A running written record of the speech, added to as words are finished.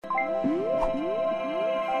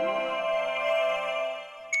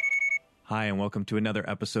Hi, and welcome to another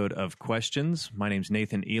episode of Questions. My name's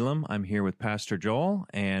Nathan Elam. I'm here with Pastor Joel,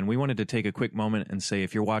 and we wanted to take a quick moment and say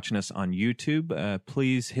if you're watching us on YouTube,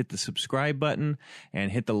 please hit the subscribe button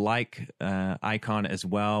and hit the like icon as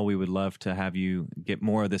well. We would love to have you get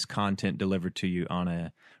more of this content delivered to you on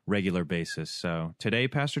a regular basis. So today,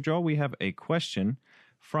 Pastor Joel, we have a question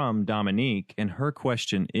from Dominique, and her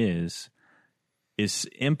question is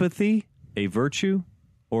empathy a virtue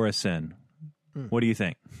or a sin? What do you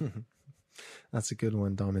think? That's a good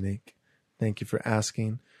one, Dominique. Thank you for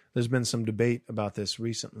asking. There's been some debate about this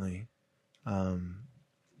recently. I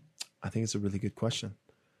think it's a really good question.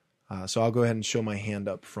 So I'll go ahead and show my hand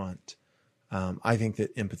up front. I think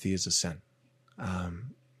that empathy is a sin.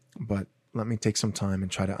 But let me take some time and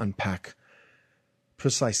try to unpack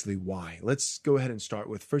precisely why. Let's go ahead and start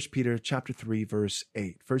with 1 Peter chapter 3, verse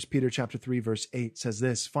 8. 1 Peter chapter 3, verse 8 says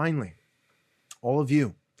this, "Finally, all of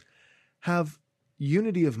you have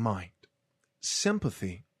unity of mind,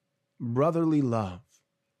 sympathy, brotherly love,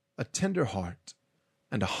 a tender heart,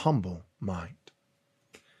 and a humble mind."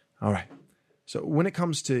 All right. So when it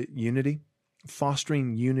comes to unity,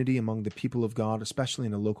 fostering unity among the people of God, especially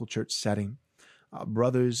in a local church setting,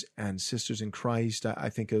 brothers and sisters in Christ, I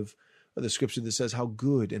think of the scripture that says how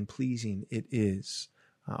good and pleasing it is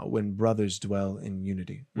when brothers dwell in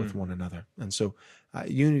unity with one another. And so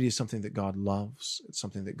unity is something that God loves. It's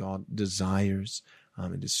something that God desires.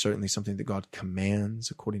 It is certainly something that God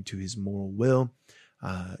commands according to his moral will.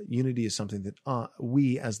 Unity is something that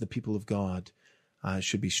we as the people of God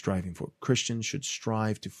should be striving for. Christians should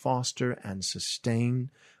strive to foster and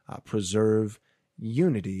sustain, preserve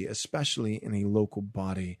unity, especially in a local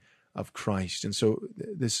body of Christ. And so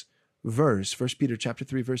this verse, 1 Peter chapter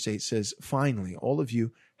 3, verse 8 says, "Finally, all of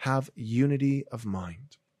you have unity of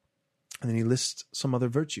mind." And then he lists some other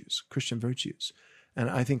virtues, Christian virtues. And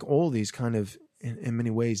I think all these kind of, in many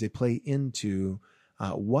ways, they play into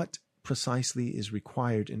what precisely is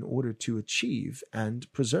required in order to achieve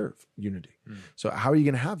and preserve unity. So how are you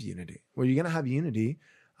going to have unity? Well, you're going to have unity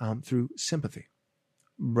through sympathy,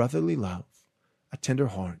 brotherly love, a tender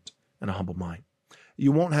heart, and a humble mind.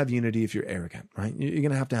 You won't have unity if you're arrogant, right? You're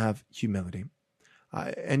going to have humility.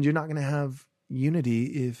 And you're not going to have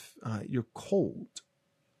unity if you're cold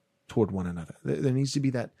toward one another. There needs to be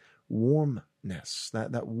that warmness,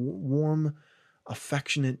 that warm,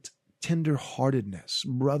 affectionate, tender-heartedness,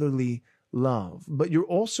 brotherly love. But you're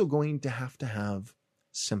also going to have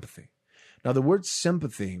sympathy. Now, the word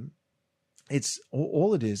sympathy, it's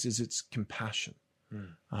all it is it's compassion.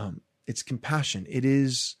 It's compassion. It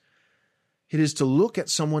is to look at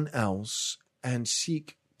someone else and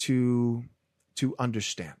seek to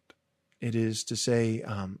understand. It is to say,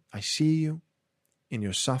 I see you in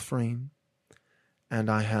your suffering, and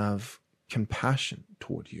I have compassion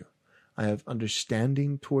toward you. I have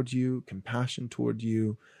understanding toward you, compassion toward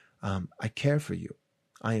you. I care for you.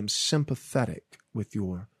 I am sympathetic with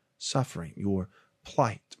your suffering, your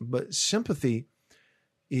plight. But sympathy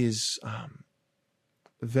is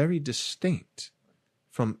very distinct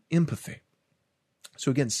from empathy.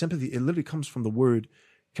 So again, sympathy, it literally comes from the word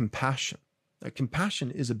compassion.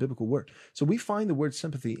 Compassion is a biblical word. So we find the word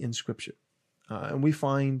sympathy in Scripture. And we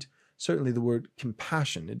find certainly the word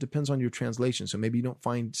compassion. It depends on your translation. So maybe you don't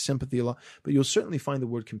find sympathy a lot, but you'll certainly find the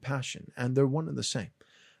word compassion. And they're one and the same.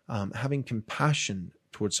 Having compassion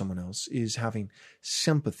towards someone else is having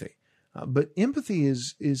sympathy. But empathy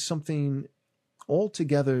is something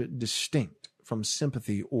altogether distinct from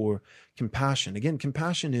sympathy or compassion. Again,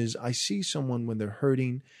 compassion is I see someone when they're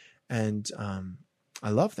hurting and I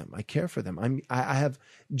love them. I care for them. I have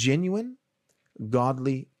genuine,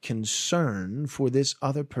 godly concern for this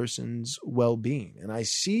other person's well-being. And I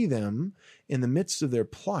see them in the midst of their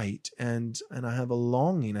plight and I have a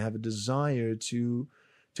longing, I have a desire to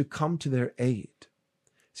come to their aid.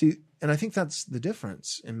 See, and I think that's the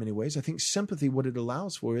difference in many ways. I think sympathy, what it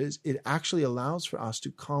allows for is it actually allows for us to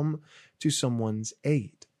come to someone's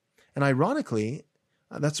aid. And ironically,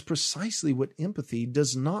 that's precisely what empathy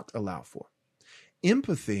does not allow for.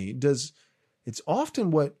 Empathy it's often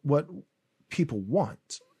what people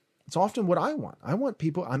want. It's often what I want. I want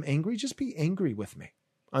people, I'm angry, just be angry with me.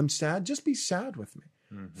 I'm sad, just be sad with me.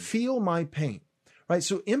 Feel my pain, right?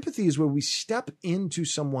 So empathy is where we step into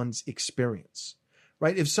someone's experience.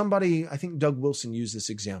 Right? If somebody, I think Doug Wilson used this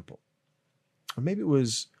example, or maybe it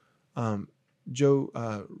was Joe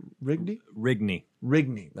Rigney.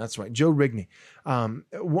 Rigney, that's right, Joe Rigney.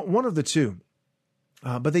 One of the two.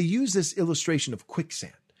 But they use this illustration of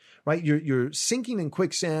quicksand, right? You're sinking in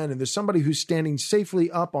quicksand, and there's somebody who's standing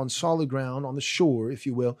safely up on solid ground, on the shore, if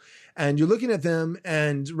you will, and you're looking at them,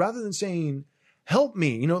 and rather than saying, help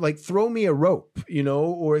me, like throw me a rope,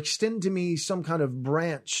 or extend to me some kind of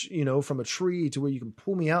branch, from a tree to where you can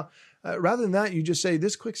pull me out. Rather than that, you just say,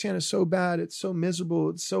 this quicksand is so bad. It's so miserable.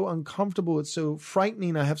 It's so uncomfortable. It's so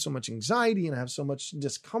frightening. I have so much anxiety and I have so much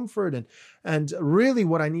discomfort. And really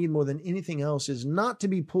what I need more than anything else is not to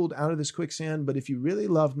be pulled out of this quicksand. But if you really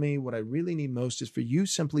love me, what I really need most is for you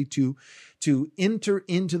simply to enter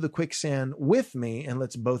into the quicksand with me, and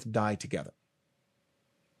let's both die together.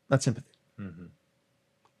 That's sympathy. Mm-hmm.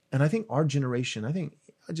 And I think our generation,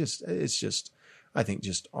 just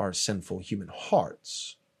our sinful human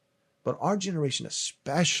hearts, but our generation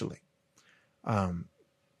especially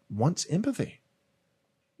wants empathy.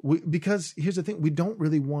 Because here's the thing, we don't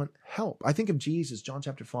really want help. I think of Jesus, John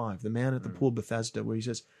chapter 5, the man at the pool of Bethesda, where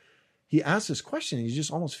he asks this question, and you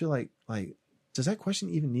just almost feel like, does that question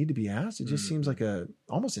even need to be asked? It just seems like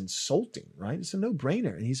almost insulting, right? It's a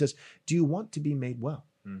no-brainer. And he says, do you want to be made well?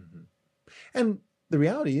 Mm-hmm. And the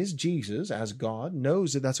reality is Jesus, as God,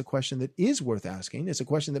 knows that that's a question that is worth asking. It's a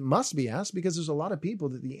question that must be asked, because there's a lot of people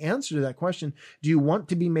that the answer to that question, do you want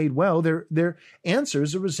to be made well? Their answer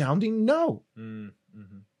is a resounding no.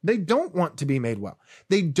 Mm-hmm. They don't want to be made well.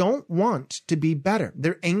 They don't want to be better.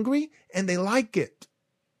 They're angry and they like it.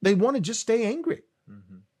 They want to just stay angry,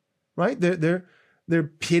 right? They're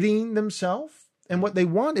pitying themselves. And what they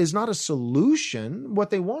want is not a solution.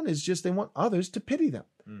 What they want is they want others to pity them.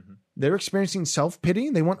 Mm-hmm. They're experiencing self-pity,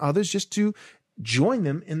 and they want others just to join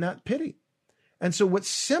them in that pity. And so what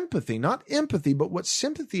sympathy, not empathy, but what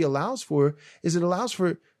sympathy allows for is it allows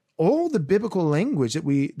for all the biblical language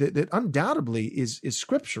that undoubtedly is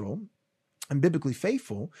scriptural and biblically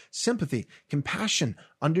faithful: sympathy, compassion,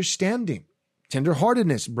 understanding,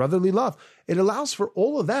 tenderheartedness, brotherly love. It allows for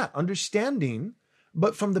all of that understanding,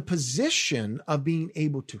 but from the position of being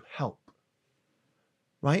able to help,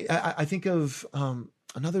 right? I think of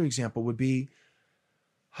another example would be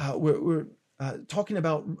we're talking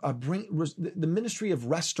about the ministry of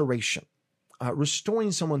restoration,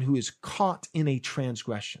 restoring someone who is caught in a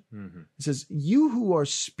transgression. Mm-hmm. It says, you who are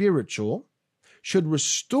spiritual should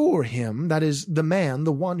restore him, that is the man,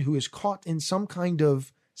 the one who is caught in some kind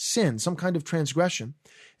of sin, some kind of transgression.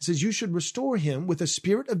 It says you should restore him with a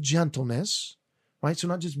spirit of gentleness, right? So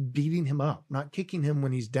not just beating him up, not kicking him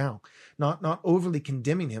when he's down, not overly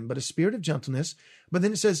condemning him, but a spirit of gentleness. But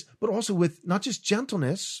then it says, but also with not just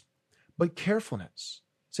gentleness, but carefulness.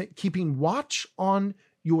 Say, keeping watch on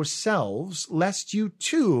yourselves, lest you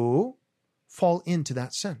too fall into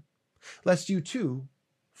that sin, lest you too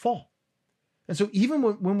fall. And so even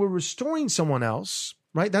when we're restoring someone else,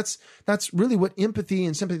 right, that's really what empathy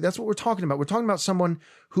and sympathy, that's what we're talking about. We're talking about someone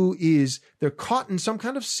who they're caught in some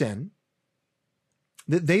kind of sin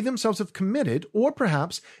that they themselves have committed, or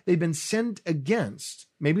perhaps they've been sinned against.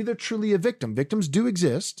 Maybe they're truly a victim. Victims do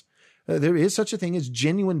exist. There is such a thing as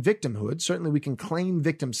genuine victimhood. Certainly we can claim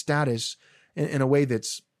victim status in a way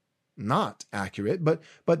that's not accurate, but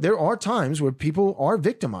there are times where people are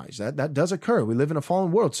victimized. That does occur. We live in a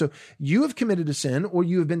fallen world. So you have committed a sin, or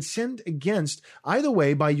you have been sinned against, either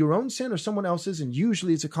way, by your own sin or someone else's, and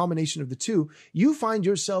usually it's a combination of the two. You find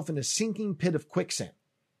yourself in a sinking pit of quicksand.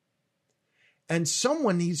 And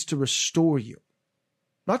someone needs to restore you.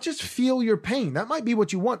 Not just feel your pain. That might be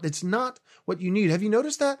what you want. It's not what you need. Have you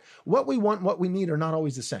noticed that? What we want, what we need are not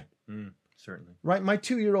always the same. Certainly. Right? My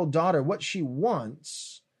 2-year-old daughter, what she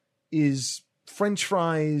wants is French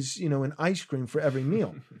fries, and ice cream for every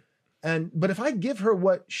meal. But if I give her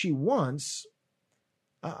what she wants,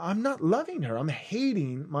 I'm not loving her. I'm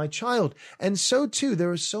hating my child. And so too,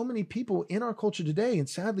 there are so many people in our culture today, and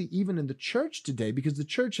sadly, even in the church today, because the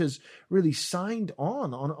church has really signed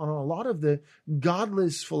on a lot of the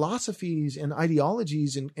godless philosophies and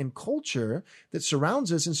ideologies and culture that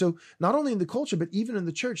surrounds us. And so not only in the culture, but even in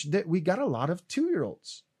the church, that we got a lot of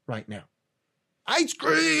 2-year-olds right now. Ice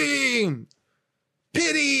cream,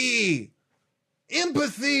 pity,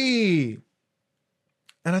 empathy.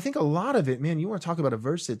 And I think a lot of it, man, you want to talk about a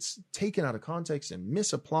verse that's taken out of context and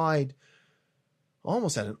misapplied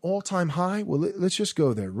almost at an all-time high? Well, let's just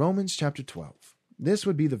go there. Romans chapter 12. This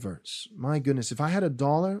would be the verse. My goodness, if I had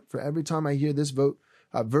 $1 for every time I hear this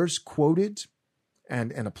verse quoted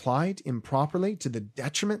and applied improperly to the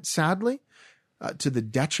detriment, sadly, to the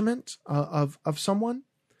detriment of someone,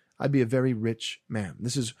 I'd be a very rich man.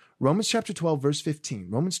 This is Romans chapter 12, verse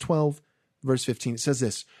 15. Romans 12, verse 15. It says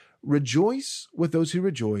this: rejoice with those who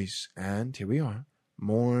rejoice, and here we are,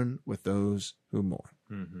 mourn with those who mourn.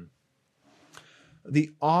 Mm-hmm.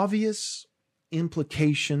 The obvious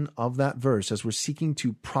implication of that verse, as we're seeking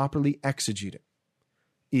to properly exegete it,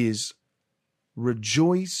 is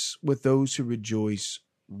rejoice with those who rejoice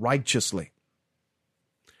righteously,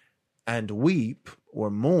 and weep or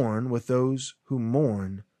mourn with those who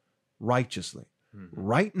mourn righteously.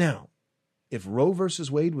 Right now, if Roe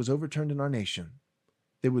versus Wade was overturned in our nation,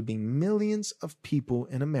 there would be millions of people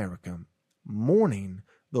in America mourning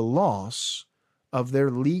the loss of their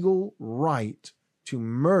legal right to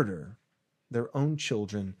murder their own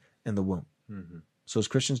children in the womb. So as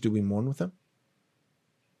Christians, do we mourn with them?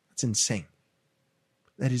 That's insane.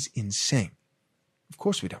 That is insane. Of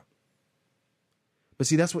course we don't. But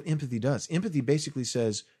see, that's what empathy does. Empathy basically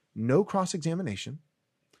says no cross-examination,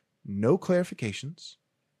 no clarifications,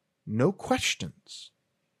 no questions.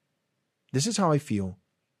 This is how I feel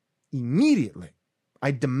immediately.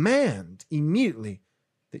 I demand immediately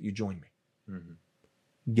that you join me.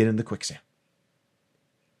 Get in the quicksand.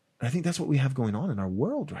 And I think that's what we have going on in our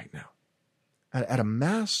world right now at a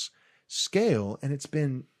mass scale. And it's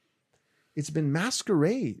been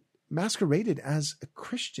masqueraded as a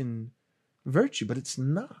Christian virtue, but it's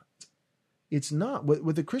not. It's not.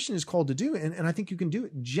 What the Christian is called to do, and I think you can do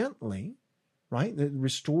it gently, right?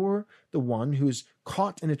 Restore the one who is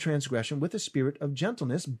caught in a transgression with a spirit of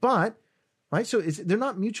gentleness, but, right? So they're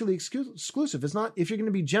not mutually exclusive. It's not, if you're going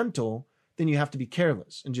to be gentle, then you have to be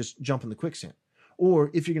careless and just jump in the quicksand.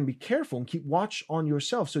 Or if you're going to be careful and keep watch on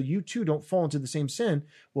yourself so you too don't fall into the same sin,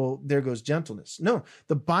 well, there goes gentleness. No,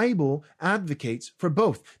 the Bible advocates for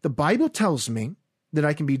both. The Bible tells me that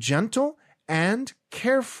I can be gentle and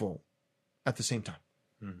careful at the same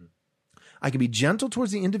time. I can be gentle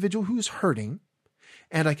towards the individual who is hurting,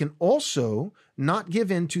 and I can also not give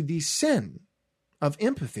in to the sin of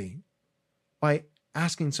empathy by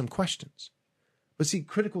asking some questions. But see,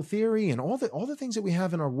 critical theory and all the things that we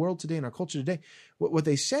have in our world today, in our culture today, what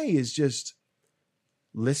they say is just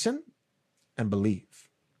listen and believe.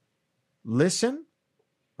 Listen,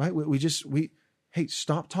 right? Hey,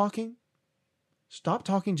 stop talking. Stop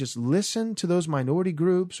talking. Just listen to those minority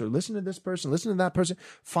groups, or listen to this person, listen to that person.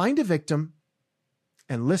 Find a victim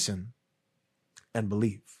and listen and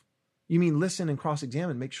believe. You mean listen and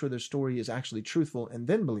cross-examine, make sure their story is actually truthful, and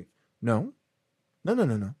then believe? No.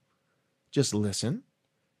 Just listen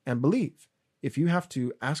and believe. If you have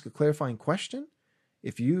to ask a clarifying question,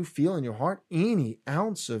 if you feel in your heart any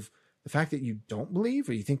ounce of the fact that you don't believe,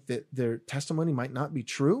 or you think that their testimony might not be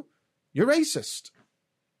true, you're racist.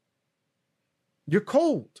 You're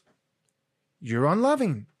cold. You're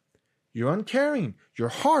unloving. You're uncaring. You're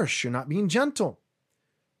harsh. You're not being gentle.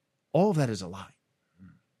 All of that is a lie.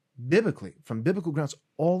 Biblically, from biblical grounds,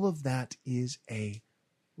 all of that is a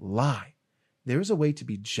lie. There is a way to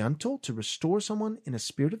be gentle, to restore someone in a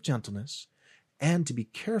spirit of gentleness, and to be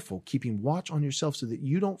careful, keeping watch on yourself so that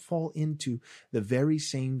you don't fall into the very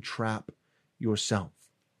same trap yourself.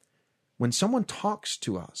 When someone talks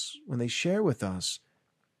to us, when they share with us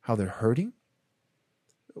how they're hurting,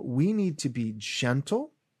 we need to be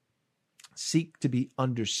gentle, seek to be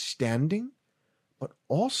understanding, but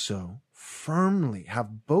also firmly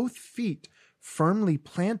have both feet firmly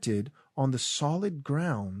planted on the solid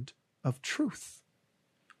ground of truth.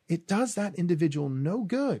 It does that individual no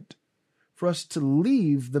good for us to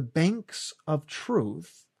leave the banks of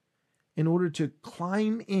truth in order to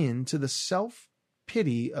climb into the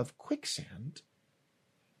self-pity of quicksand,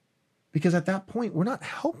 because at that point we're not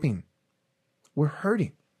helping, we're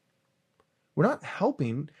hurting. We're not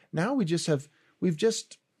helping. Now we've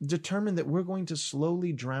just determined that we're going to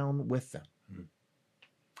slowly drown with them.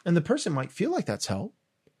 And the person might feel like that's help,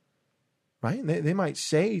 right? They might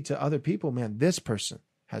say to other people, man, this person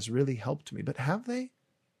has really helped me. But have they?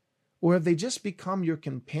 Or have they just become your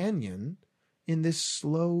companion in this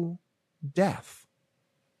slow death?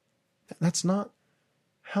 That's not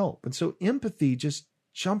help. And so empathy just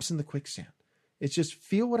jumps in the quicksand. It's just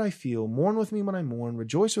feel what I feel, mourn with me when I mourn,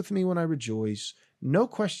 rejoice with me when I rejoice, no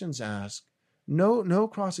questions asked, no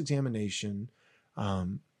cross-examination.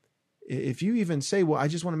 If you even say, well, I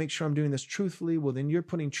just want to make sure I'm doing this truthfully, well, then you're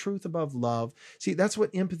putting truth above love. See, that's what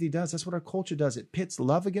empathy does. That's what our culture does. It pits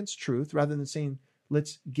love against truth rather than saying,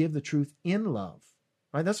 let's give the truth in love,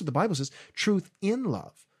 right? That's what the Bible says, truth in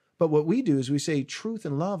love. But what we do is we say truth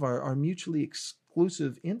and love are mutually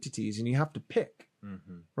exclusive entities, and you have to pick.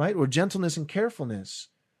 Right? Or gentleness and carefulness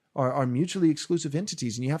are mutually exclusive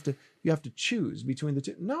entities, and you have to choose between the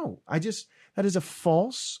two. No, that is a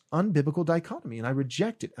false, unbiblical dichotomy, and I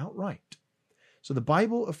reject it outright. So the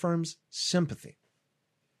Bible affirms sympathy.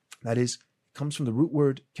 That is, it comes from the root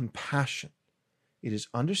word compassion. It is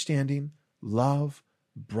understanding, love,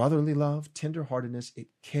 brotherly love, tenderheartedness. It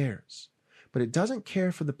cares. but it doesn't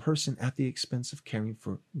care for the person at the expense of caring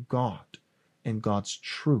for God and God's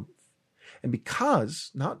truth. And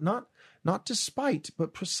because, not despite,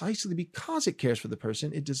 but precisely because it cares for the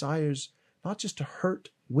person, it desires not just to hurt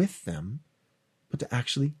with them, but to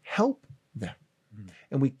actually help them.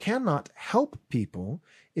 And we cannot help people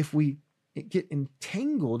if we get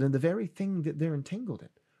entangled in the very thing that they're entangled in.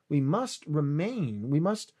 We must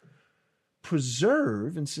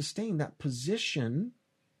preserve and sustain that position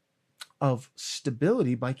of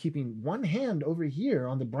stability by keeping one hand over here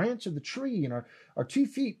on the branch of the tree and our 2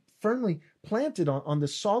 feet firmly planted on the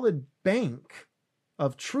solid bank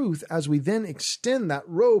of truth, as we then extend that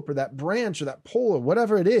rope or that branch or that pole or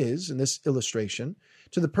whatever it is in this illustration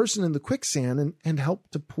to the person in the quicksand and help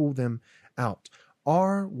to pull them out.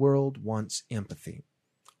 Our world wants empathy.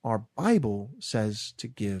 Our Bible says to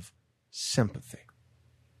give sympathy.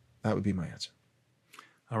 That would be my answer.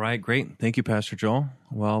 All right, great. Thank you, Pastor Joel.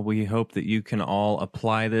 Well, we hope that you can all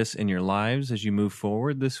apply this in your lives as you move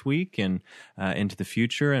forward this week and into the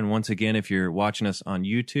future. And once again, if you're watching us on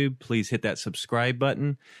YouTube, please hit that subscribe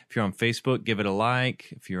button. If you're on Facebook, give it a like.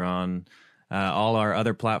 If you're on all our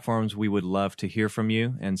other platforms, we would love to hear from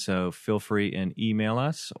you. And so feel free and email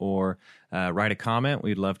us or write a comment.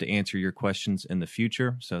 We'd love to answer your questions in the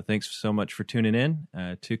future. So thanks so much for tuning in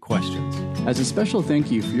to Questions. As a special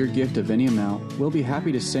thank you for your gift of any amount, we'll be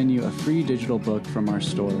happy to send you a free digital book from our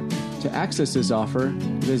store. To access this offer,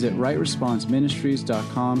 visit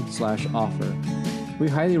rightresponseministries.com/offer. We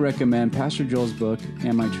highly recommend Pastor Joel's book,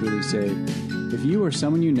 Am I Truly Saved? If you or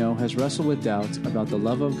someone you know has wrestled with doubts about the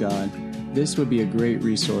love of God, this would be a great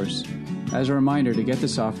resource. As a reminder, to get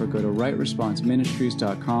this offer, go to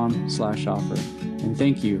rightresponseministries.com/offer. And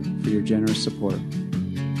thank you for your generous support.